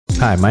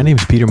Hi, my name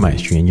is Peter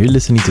Maestri, and you're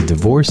listening to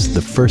Divorce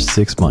the First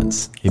 6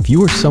 Months. If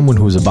you are someone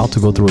who is about to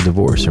go through a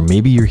divorce, or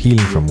maybe you're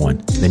healing from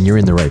one, then you're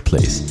in the right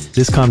place.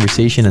 This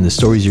conversation and the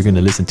stories you're going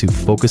to listen to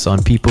focus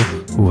on people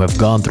who have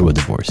gone through a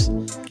divorce,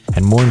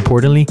 and more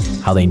importantly,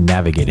 how they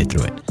navigated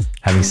through it.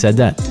 Having said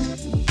that,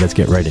 let's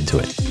get right into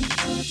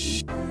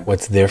it.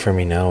 What's there for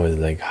me now is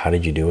like, how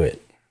did you do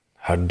it?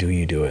 How do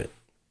you do it?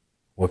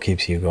 What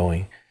keeps you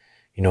going?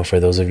 You know,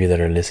 for those of you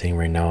that are listening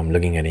right now, I'm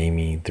looking at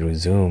Amy through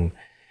Zoom,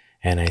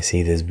 and I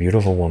see this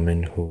beautiful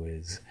woman who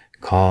is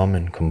calm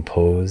and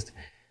composed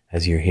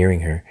as you're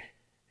hearing her.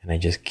 And I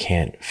just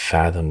can't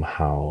fathom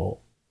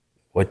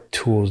what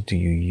tools do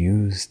you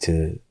use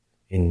to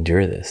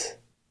endure this?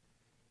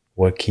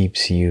 What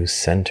keeps you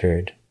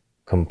centered,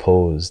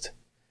 composed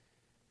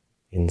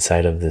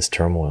inside of this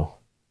turmoil?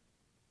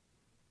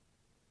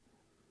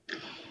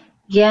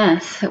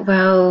 Yes,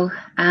 well,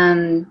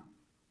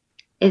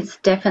 it's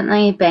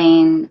definitely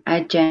been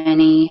a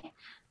journey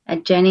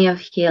of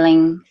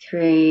healing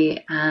through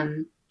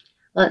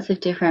lots of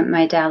different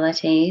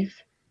modalities.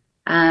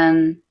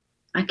 I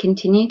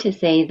continue to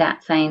see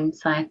that same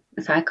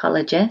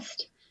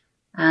psychologist.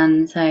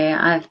 So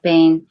I've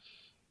been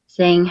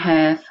seeing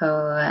her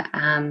for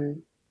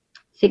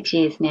 6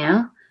 years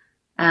now,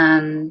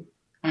 and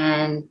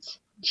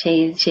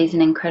she's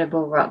an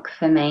incredible rock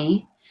for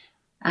me.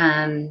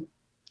 I've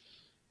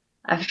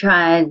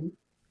tried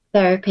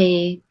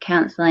therapy,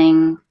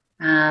 counselling,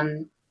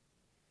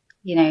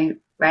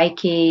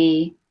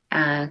 Reiki,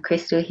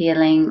 crystal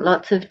healing,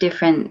 lots of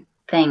different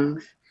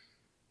things.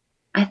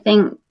 I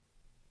think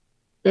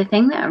the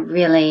thing that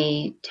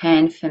really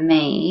turned for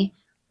me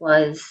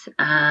was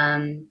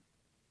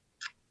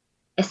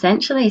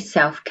essentially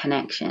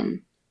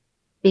self-connection,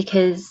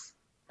 because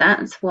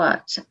that's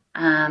what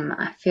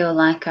I feel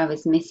like I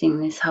was missing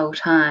this whole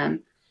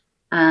time.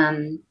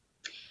 When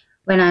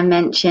I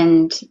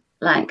mentioned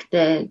like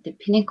the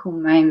pinnacle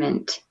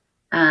moment,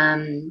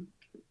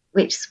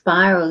 which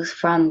spirals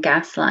from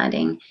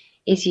gaslighting,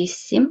 is you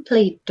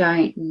simply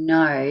don't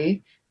know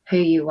who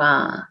you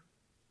are.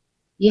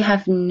 You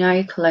have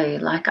no clue.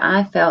 Like,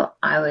 I felt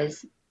I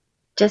was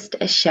just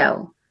a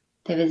shell.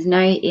 There was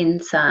no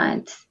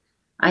insides.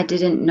 I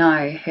didn't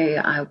know who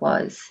I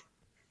was.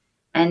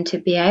 And to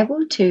be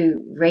able to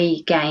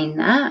regain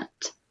that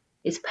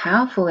is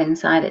powerful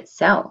inside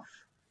itself.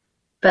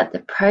 But the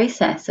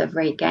process of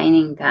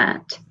regaining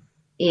that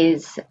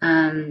is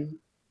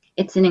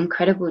it's an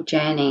incredible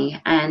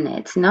journey, and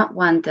it's not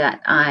one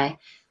that I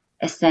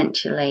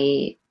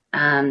essentially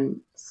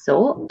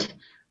sought.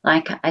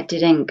 Like, I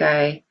didn't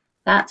go,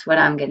 that's what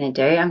I'm going to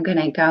do. I'm going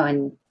to go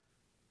and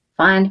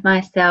find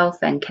myself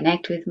and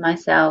connect with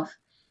myself.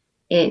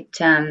 It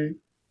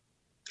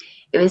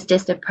was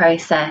just a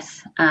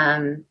process,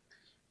 and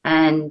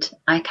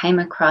I came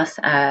across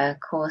a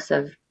course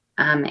of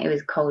it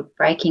was called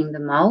Breaking the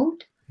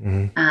Mold,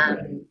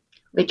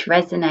 which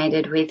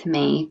resonated with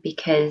me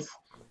because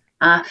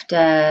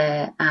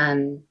after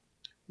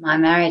my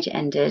marriage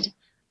ended,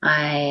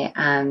 I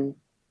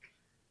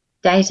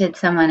dated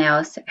someone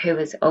else who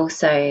was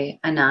also a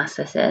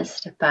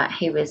narcissist, but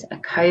he was a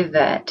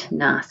covert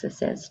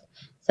narcissist.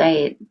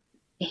 So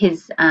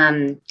his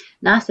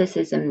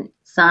narcissism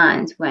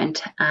signs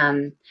weren't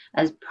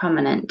as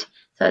prominent,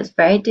 so it's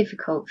very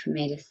difficult for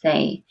me to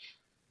see.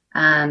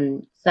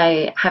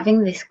 So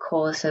having this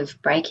course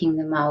of Breaking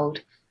the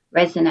Mold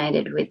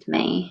resonated with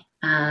me,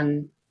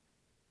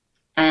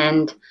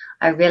 and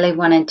I really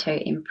wanted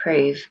to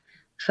improve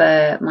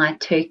for my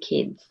 2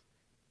 kids.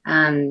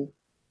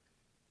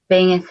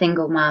 Being a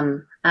single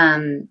mum,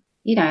 I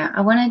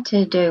wanted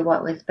to do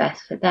what was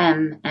best for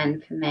them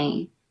and for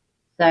me.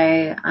 So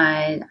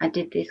I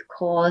did this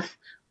course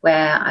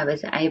where I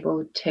was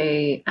able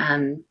to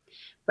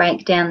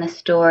break down the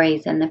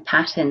stories and the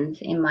patterns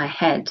in my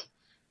head.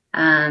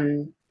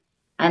 And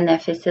the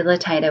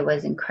facilitator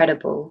was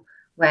incredible,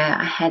 where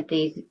I had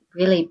these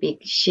really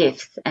big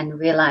shifts and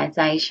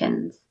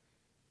realizations,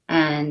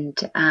 and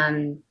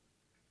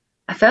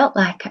I felt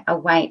like a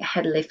weight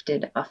had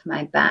lifted off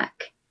my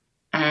back.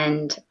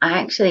 And I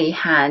actually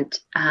had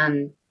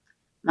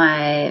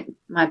my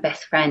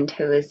best friend,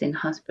 who was in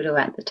hospital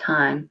at the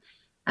time.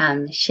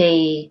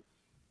 She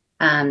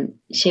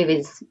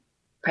was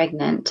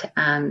pregnant,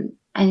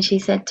 and she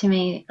said to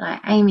me,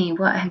 like, Amy,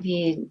 what have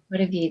you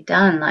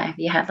done? Like, have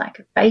you had like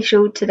a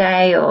facial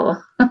today,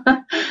 or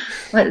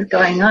what's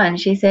going on?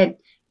 She said,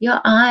 your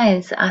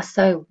eyes are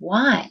so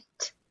white.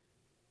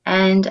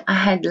 And I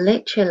had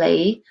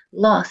literally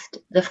lost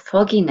the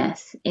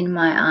fogginess in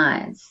my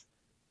eyes.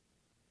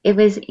 It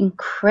was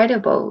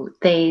incredible,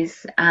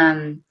 these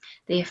the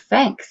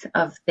effects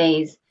of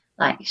these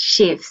like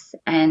shifts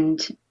and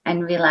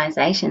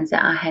realizations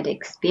that I had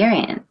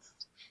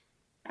experienced.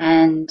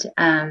 And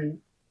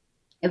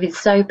it was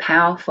so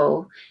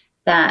powerful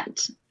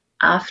that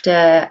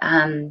after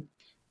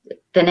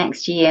the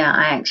next year,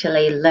 I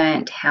actually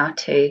learnt how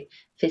to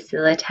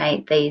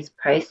facilitate these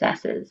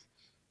processes,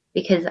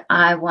 because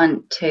I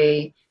want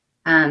to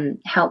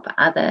help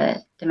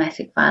other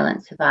domestic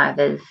violence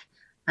survivors,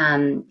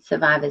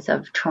 survivors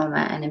of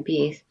trauma and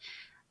abuse,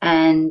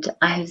 and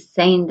I have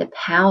seen the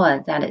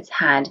power that it's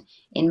had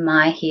in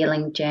my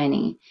healing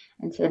journey.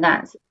 And so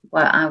that's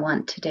what I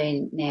want to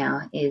do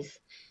now is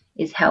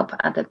help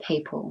other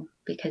people,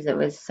 because it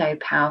was so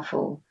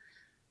powerful.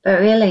 But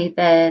really,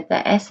 the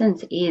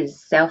essence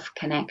is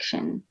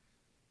self-connection,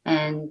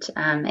 and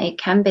it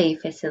can be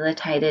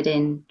facilitated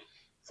in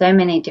so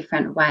many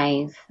different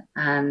ways.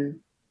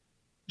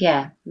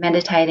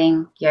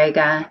 Meditating,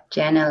 yoga,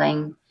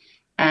 journaling,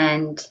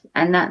 and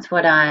that's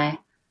what I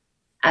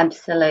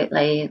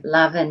absolutely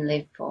love and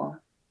live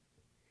for.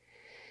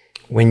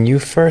 When you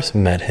first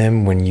met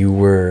him, when you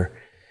were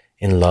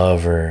in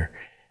love, or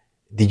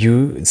did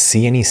you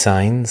see any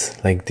signs?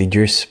 Like, did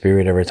your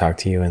spirit ever talk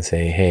to you and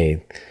say,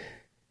 "Hey,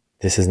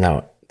 this is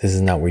not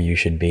where you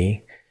should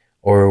be"?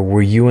 Or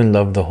were you in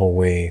love the whole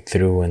way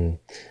through and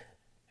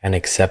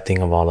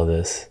accepting of all of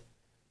this?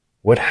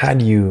 What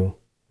had you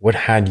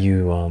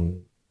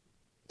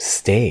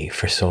stay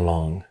for so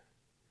long?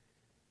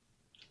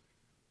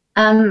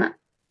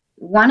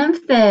 One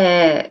of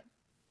the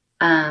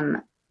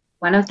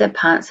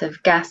parts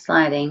of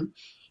gaslighting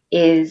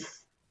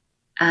is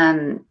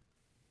having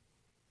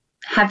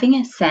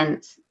a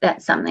sense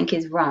that something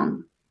is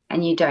wrong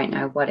and you don't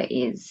know what it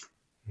is.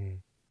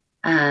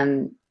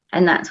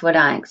 And that's what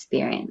I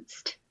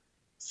experienced.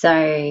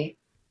 So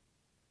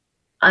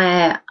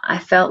I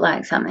felt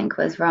like something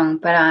was wrong,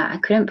 but I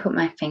couldn't put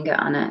my finger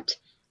on it.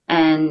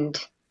 And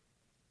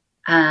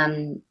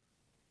I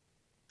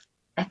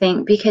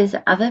think because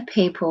other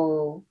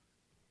people,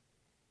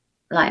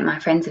 like my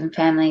friends and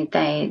family,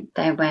 they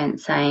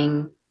weren't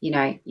saying, you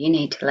know, you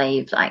need to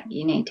leave, like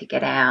you need to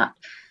get out.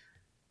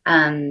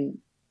 And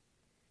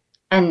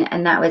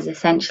that was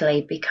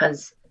essentially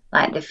because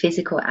like the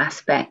physical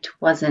aspect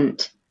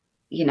wasn't,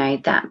 you know,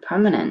 that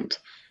prominent.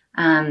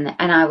 And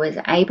I was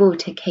able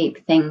to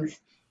keep things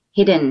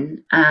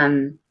hidden,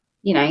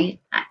 you know,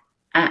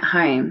 at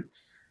home.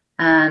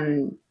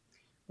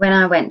 When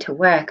I went to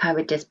work, I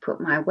would just put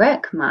my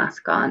work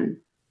mask on.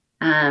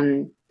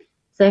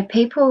 So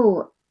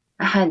people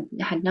had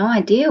no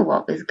idea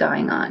what was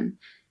going on.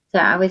 So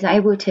I was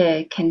able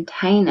to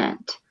contain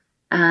it.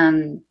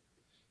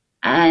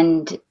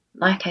 And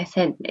like I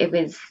said, it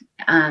was,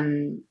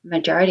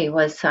 majority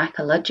was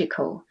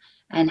psychological,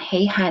 and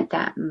he had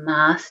that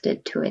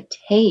mastered to a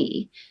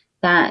T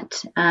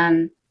that,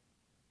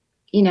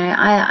 you know,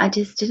 I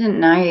just didn't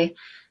know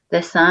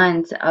the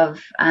signs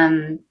of,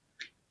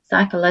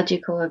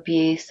 psychological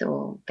abuse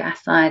or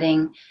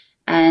gaslighting.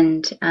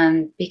 And,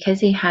 because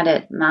he had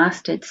it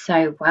mastered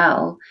so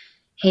well,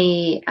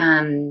 he,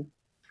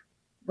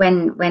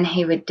 when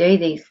he would do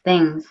these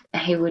things,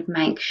 he would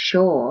make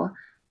sure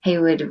he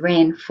would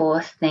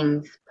reinforce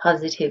things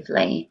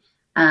positively.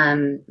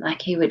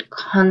 Like he would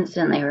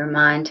constantly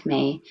remind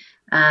me.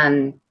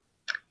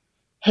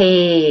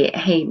 He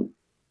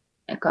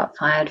got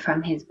fired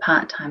from his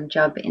part-time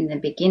job in the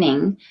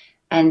beginning,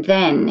 and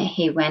then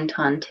he went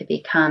on to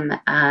become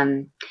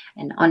an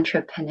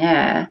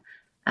entrepreneur.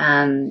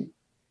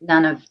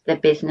 None of the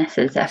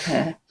businesses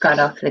ever got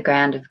off the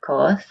ground, of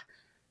course.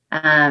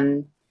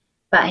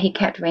 But he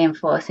kept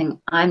reinforcing,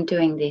 I'm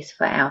doing this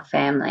for our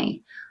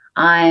family.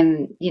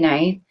 I'm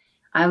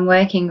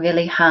working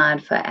really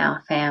hard for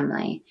our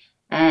family.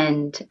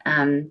 And,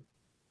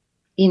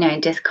 you know,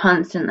 just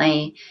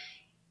constantly,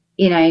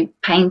 you know,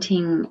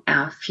 painting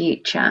our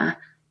future,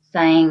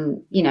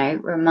 saying, you know,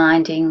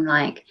 reminding,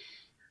 like,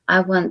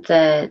 I want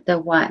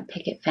the white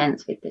picket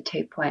fence with the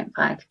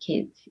 2.5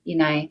 kids, you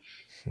know,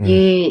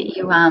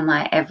 you are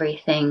my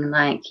everything,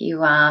 like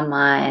you are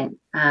my,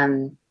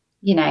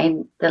 you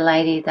know, the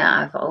lady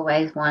that I've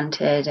always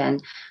wanted,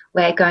 and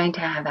we're going to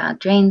have our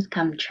dreams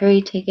come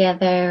true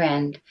together.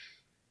 And,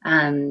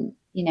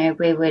 you know,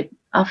 we would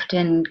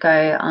often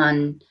go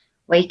on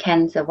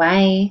weekends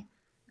away,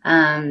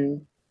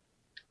 and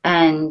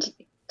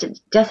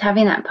just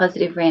having that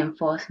positive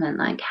reinforcement,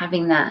 like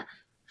having that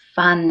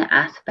fun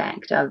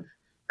aspect of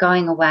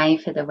going away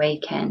for the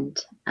weekend.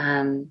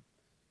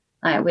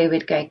 Like we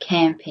would go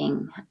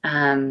camping,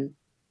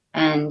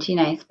 and, you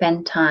know,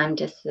 spend time,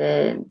 just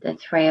the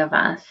three of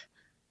us,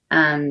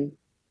 and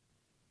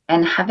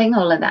having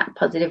all of that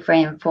positive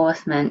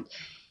reinforcement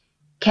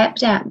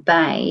kept at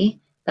bay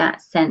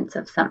that sense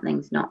of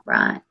something's not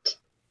right.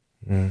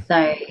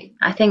 So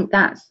I think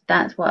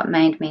that's what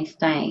made me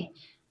stay.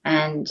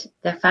 And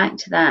the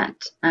fact that,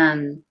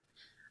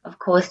 of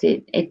course,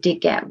 it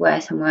did get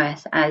worse and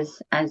worse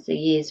as the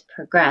years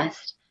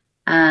progressed.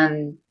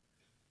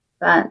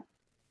 But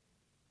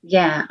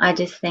yeah, I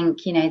just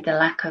think, you know, the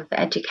lack of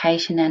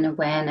education and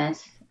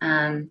awareness,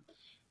 and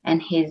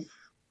his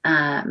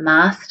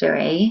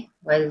mastery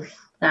was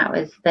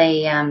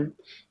the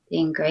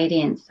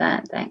ingredients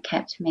that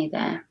kept me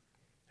there.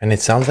 And it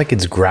sounds like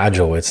it's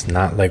gradual. It's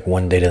not like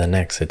one day to the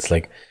next. It's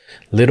like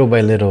little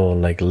by little,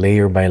 like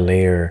layer by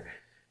layer,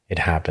 it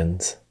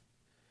happens.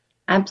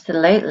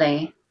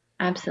 Absolutely.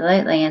 And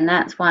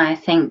that's why I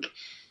think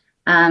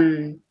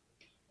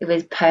it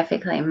was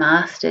perfectly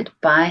mastered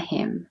by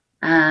him.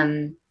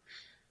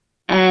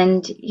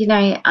 And, you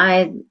know,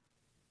 I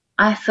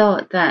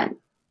thought that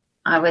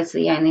I was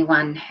the only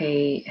one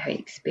who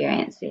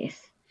experienced this.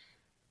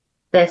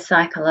 The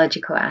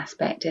psychological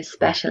aspect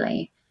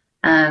especially.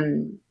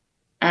 And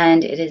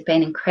it has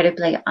been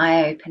incredibly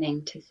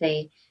eye-opening to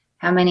see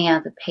how many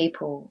other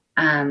people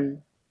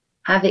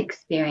have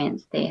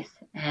experienced this,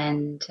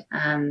 and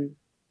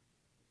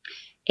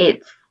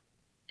it's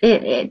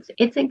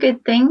a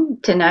good thing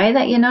to know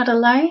that you're not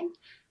alone,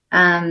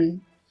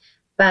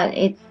 but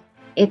it's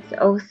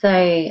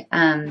also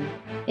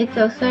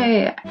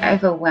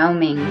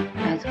overwhelming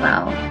as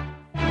well.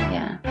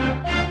 Yeah.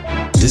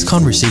 This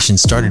conversation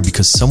started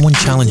because someone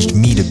challenged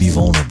me to be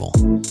vulnerable.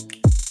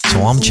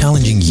 So I'm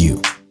challenging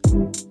you.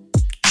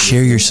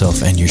 Share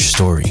yourself and your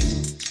story.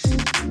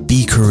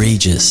 Be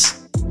courageous.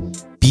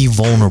 Be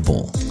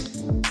vulnerable.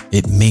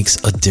 It makes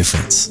a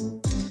difference.